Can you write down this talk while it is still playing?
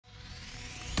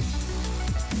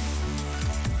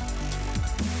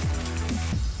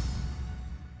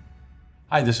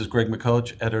Hi, this is Greg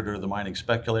McCoach, editor of the Mining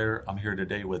Speculator. I'm here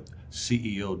today with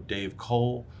CEO Dave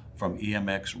Cole from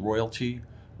EMX Royalty.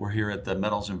 We're here at the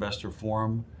Metals Investor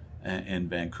Forum in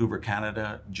Vancouver,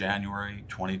 Canada, January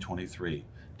 2023.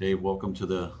 Dave, welcome to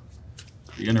the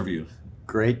interview.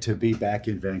 Great to be back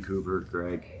in Vancouver,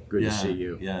 Greg. Good to see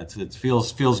you. Yeah, it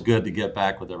feels good to get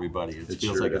back with everybody. It feels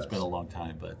sure like does. It's been a long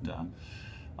time, but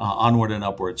onward and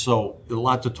upward. So a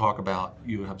lot to talk about.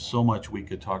 You have so much we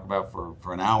could talk about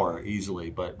for an hour easily,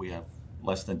 but we have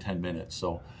less than 10 minutes.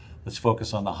 So let's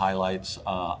focus on the highlights.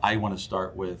 I want to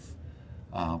start with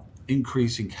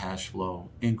increasing cash flow,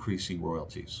 increasing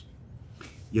royalties.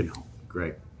 You know,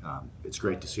 Greg, it's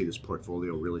great to see this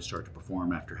portfolio really start to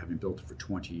perform after having built it for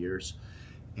 20 years.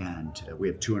 And we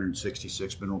have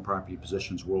 266 mineral property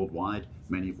positions worldwide,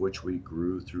 many of which we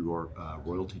grew through our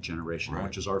royalty generation,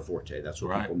 which is our forte. That's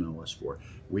what people know us for.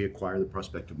 We acquire the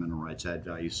prospective mineral rights, add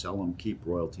value, sell them, keep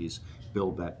royalties,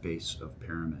 build that base of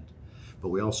pyramid. But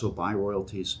we also buy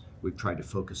royalties. We've tried to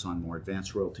focus on more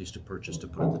advanced royalties to purchase, to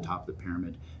put at the top of the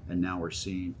pyramid. And now we're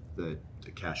seeing the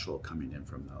cash flow coming in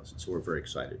from those. And so we're very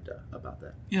excited about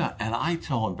that. Yeah, and I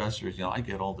tell investors, I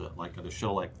get all like at a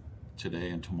show like today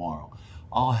and tomorrow,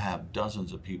 I'll have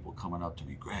dozens of people coming up to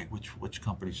me, Greg, which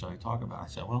company should I talk about? I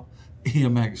said, well,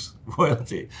 EMX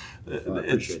Royalty. Well, I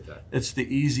appreciate that. It's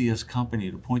the easiest company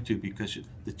to point to because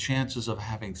the chances of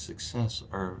having success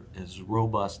are as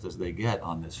robust as they get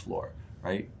on this floor,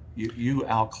 right? You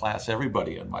outclass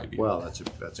everybody in my view. Well,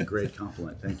 that's a great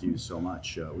compliment. Thank you so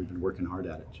much. We've been working hard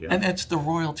at it. Yeah. And it's the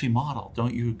royalty model.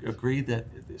 Don't you agree that?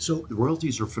 So the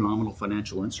royalties are phenomenal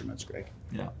financial instruments, Greg.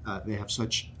 Yeah. They have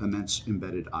such immense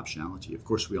embedded optionality. Of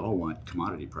course, we all want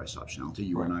commodity price optionality.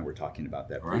 You and I were talking about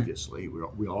that previously.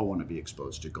 We all want to be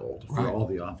exposed to gold for all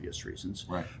the obvious reasons.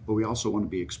 Right. But we also want to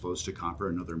be exposed to copper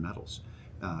and other metals.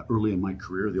 Early in my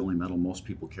career, the only metal most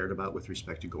people cared about with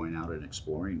respect to going out and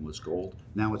exploring was gold.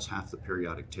 Now it's half the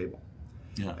periodic table.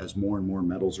 Yeah. As more and more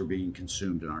metals are being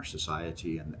consumed in our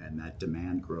society, and that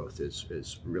demand growth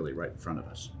is really right in front of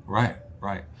us. Right.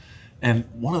 And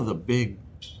one of the big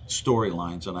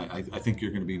storylines, and I think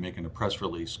you're going to be making a press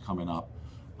release coming up,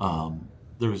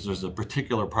 there's a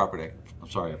particular property, I'm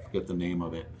sorry, I forget the name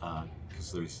of it,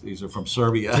 these are from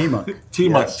Serbia.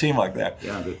 Timok there.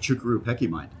 Yeah, the Čukaru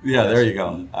mine. Yeah, there you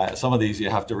go. Some of these you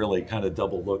have to really kind of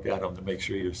double look at them to make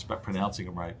sure you're pronouncing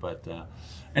them right. But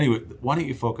anyway, why don't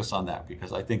you focus on that?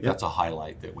 Because I think that's a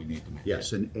highlight that we need to make.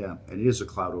 Yes, and it is a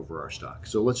cloud over our stock.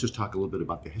 So let's just talk a little bit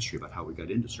about the history about how we got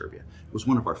into Serbia. It was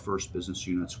one of our first business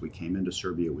units. We came into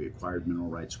Serbia, we acquired mineral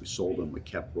rights, we sold them, we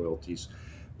kept royalties.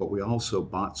 But we also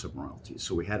bought some royalties.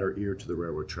 So we had our ear to the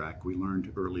railroad track. We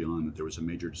learned early on that there was a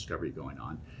major discovery going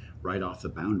on right off the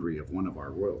boundary of one of our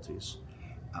royalties.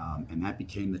 And that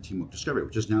became the Timok discovery,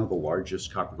 which is now the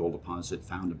largest copper gold deposit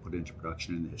found and put into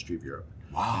production in the history of Europe.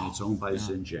 Wow. And it's owned by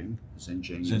Xinjiang.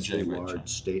 Xinjiang is a large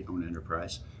state-owned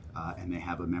enterprise. And they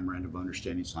have a memorandum of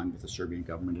understanding signed with the Serbian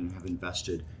government and have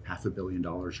invested $500 million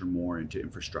or more into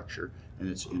infrastructure, and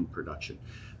it's in production.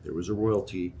 There was a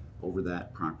royalty over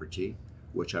that property,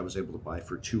 which I was able to buy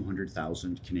for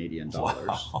 200,000 Canadian dollars.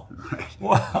 Wow. Right?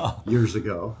 Wow. Years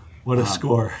ago. What a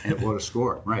score. What a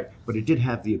score, right. But it did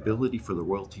have the ability for the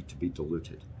royalty to be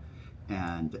diluted.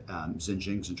 And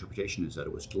Xinjiang's interpretation is that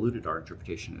it was diluted. Our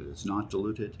interpretation is it is not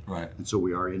diluted. Right. And so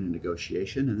we are in a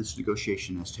negotiation, and this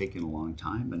negotiation has taken a long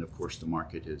time. And of course, the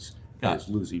market is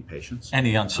losing patience.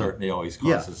 Any uncertainty always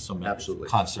causes some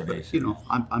consternation.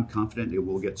 But, I'm confident it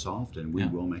will get solved, and we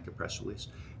will make a press release.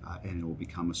 And it will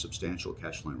become a substantial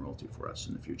cash line royalty for us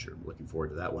in the future. I'm looking forward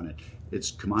to that one. It's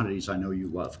commodities I know you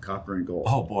love, copper and gold.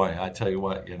 Oh boy, I tell you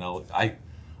what,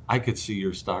 I could see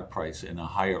your stock price in a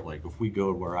higher, like if we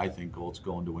go where I think gold's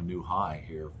going to a new high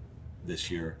here this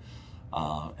year,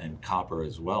 and copper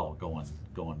as well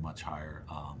going much higher.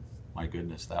 My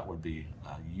goodness, that would be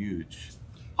a huge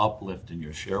uplift in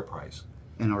your share price.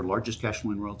 And our largest cash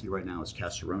line royalty right now is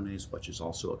Caserones, which is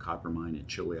also a copper mine in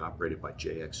Chile operated by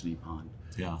JX Nippon.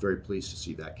 Yeah. Very pleased to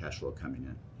see that cash flow coming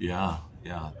in. Yeah.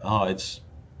 Oh, it's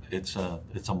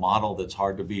a model that's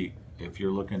hard to beat. If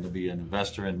you're looking to be an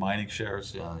investor in mining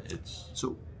shares, it's...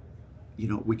 So,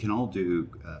 we can all do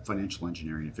financial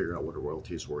engineering and figure out what a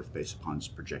royalty is worth based upon its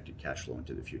projected cash flow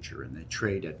into the future. And they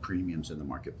trade at premiums in the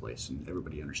marketplace, and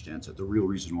everybody understands that. The real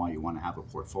reason why you want to have a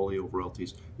portfolio of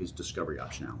royalties is discovery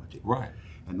optionality. Right.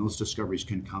 And those discoveries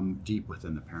can come deep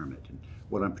within the pyramid. And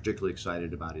what I'm particularly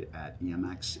excited about it at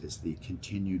EMX is the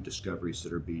continued discoveries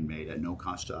that are being made at no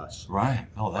cost to us. Right.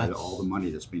 Oh, that's... All the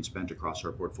money that's being spent across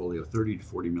our portfolio, $30 to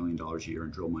 $40 million a year in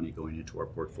drill money going into our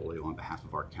portfolio on behalf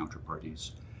of our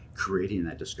counterparties, creating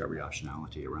that discovery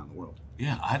optionality around the world.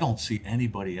 Yeah, I don't see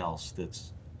anybody else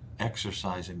that's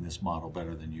exercising this model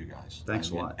better than you guys. Thanks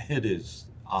a lot. It is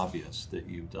obvious that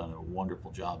you've done a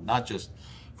wonderful job, not just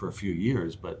for a few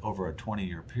years, but over a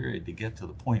 20-year period to get to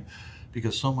the point,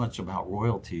 because so much about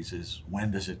royalties is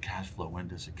when does it cash flow? When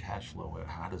does it cash flow?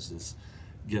 How does this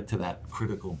get to that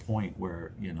critical point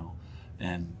where,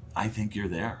 and I think you're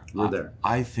there. We're there.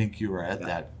 I think you are at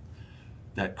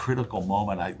that critical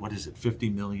moment. What is it, 50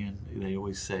 million? They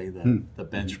always say that the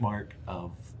benchmark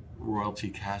of royalty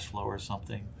cash flow or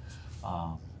something.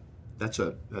 That's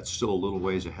still a little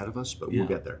ways ahead of us, but we'll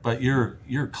get there. But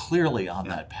you're clearly on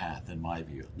that path, in my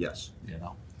view. Yes.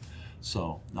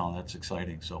 So no, that's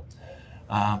exciting. So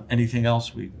anything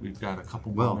else? We've got a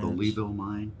couple more minutes. The Leeville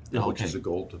mine, which is a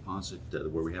gold deposit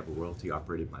where we have a royalty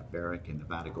operated by Barrick and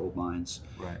Nevada Gold Mines.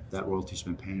 Right. That royalty's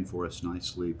been paying for us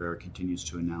nicely. Barrick continues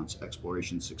to announce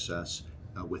exploration success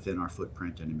within our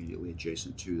footprint and immediately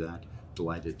adjacent to that.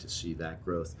 Delighted to see that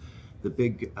growth. The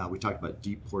big, we talked about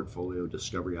deep portfolio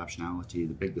discovery optionality.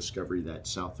 The big discovery that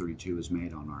South 32 has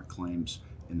made on our claims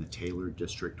in the Taylor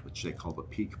district, which they call the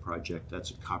Peak Project. That's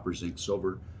a copper, zinc,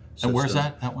 silver system. And where's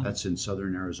that one? That's in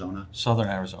southern Arizona. Southern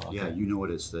Arizona. Okay. Yeah, you know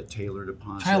it as the Taylor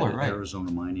deposit. Right.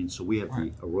 Arizona Mining. So we have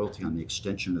a royalty on the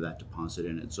extension of that deposit,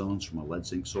 and it zones from a lead,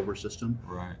 zinc, silver system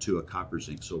to a copper,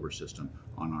 zinc, silver system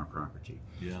on our property.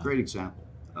 Yeah. Great example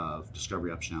of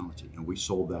discovery optionality. And we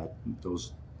sold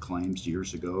those claims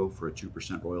years ago for a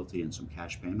 2% royalty and some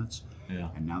cash payments. Yeah.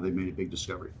 And now they've made a big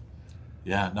discovery.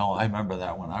 Yeah, no, I remember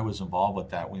that one. I was involved with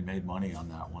that. We made money on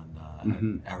that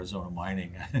one, Arizona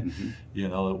Mining. It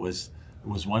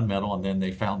was one metal, and then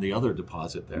they found the other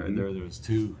deposit there. There was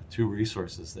two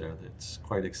resources there. That's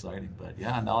quite exciting. But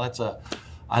yeah, no,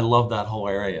 I love that whole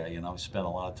area. I've spent a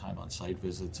lot of time on site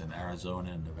visits in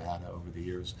Arizona and Nevada over the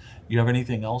years. You have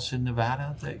anything else in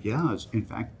Nevada? In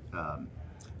fact,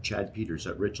 Chad Peters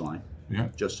at Ridgeline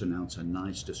just announced a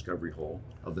nice discovery hole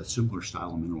of the similar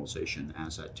style of mineralization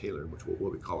as at Taylor, which is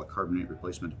what we call a carbonate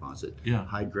replacement deposit.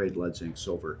 High grade lead, zinc,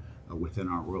 silver within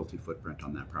our royalty footprint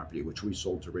on that property, which we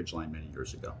sold to Ridgeline many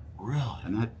years ago. Really?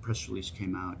 And that press release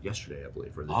came out yesterday, I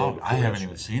believe, or the day before. I haven't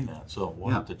even seen that, so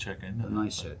we'll have to check into that.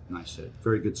 Nice hit.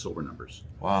 Very good silver numbers.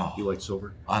 Wow. You like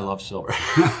silver? I love silver.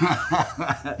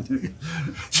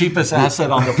 Cheapest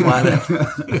asset on the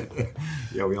planet.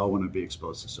 Yeah, we all want to be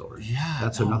exposed to silver. Yeah.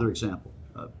 That's another example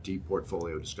of deep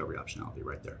portfolio discovery optionality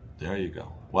right there. There you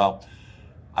go. Well,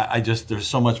 there's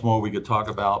so much more we could talk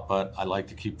about, but I like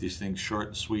to keep these things short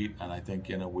and sweet, and I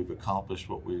think, we've accomplished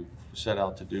what we've set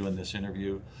out to do in this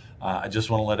interview. I just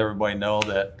want to let everybody know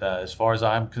that as far as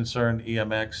I'm concerned,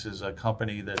 EMX is a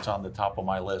company that's on the top of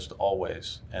my list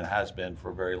always, and has been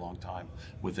for a very long time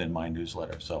within my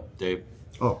newsletter. So, Dave.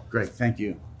 Oh, great. Thank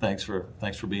you. Thanks for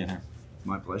being here.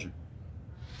 My pleasure.